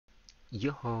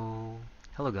Yo!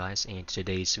 Hello guys, in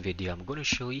today's video I'm going to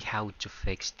show you how to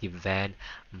fix the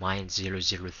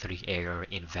VAN9003 error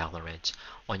in Valorant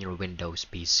on your Windows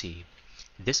PC.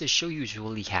 This issue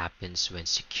usually happens when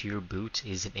Secure Boot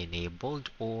isn't enabled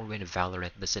or when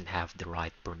Valorant doesn't have the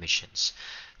right permissions.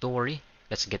 Don't worry,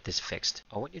 let's get this fixed.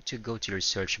 I want you to go to your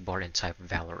search bar and type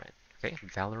Valorant. Okay,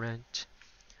 Valorant.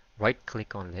 Right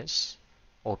click on this,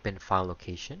 open file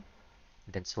location,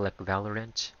 then select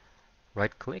Valorant.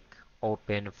 Right click,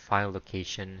 open file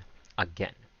location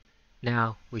again.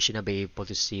 Now we should now be able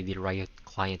to see the Riot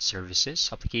Client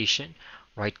Services application.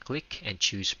 Right click and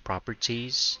choose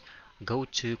Properties. Go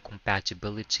to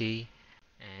Compatibility,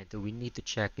 and we need to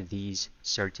check these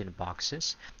certain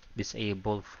boxes.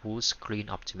 Disable full screen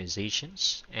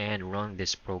optimizations and run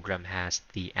this program as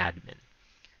the admin.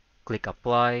 Click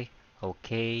Apply,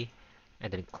 OK,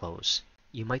 and then close.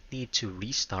 You might need to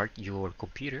restart your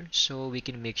computer so we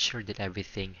can make sure that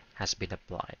everything has been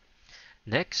applied.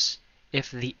 Next,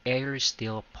 if the error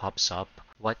still pops up,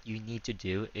 what you need to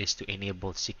do is to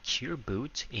enable Secure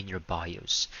Boot in your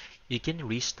BIOS. You can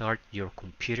restart your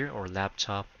computer or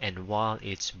laptop, and while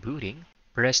it's booting,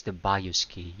 press the BIOS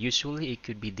key. Usually it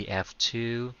could be the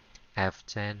F2,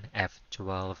 F10,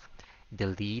 F12,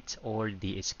 delete, or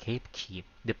the escape key,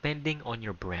 depending on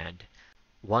your brand.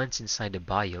 Once inside the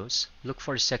BIOS, look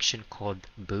for a section called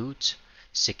Boot,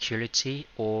 Security,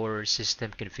 or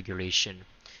System Configuration.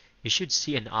 You should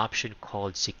see an option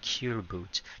called Secure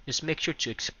Boot. Just make sure to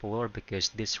explore because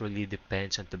this really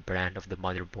depends on the brand of the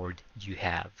motherboard you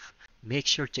have. Make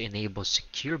sure to enable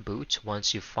Secure Boot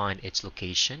once you find its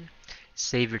location.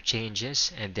 Save your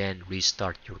changes and then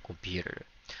restart your computer.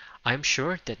 I'm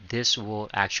sure that this will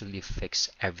actually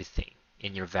fix everything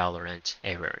in your Valorant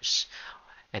errors.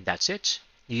 And that's it.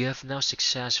 You have now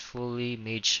successfully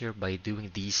made sure by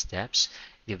doing these steps,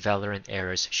 the Valorant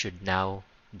errors should now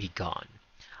be gone.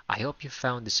 I hope you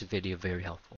found this video very helpful.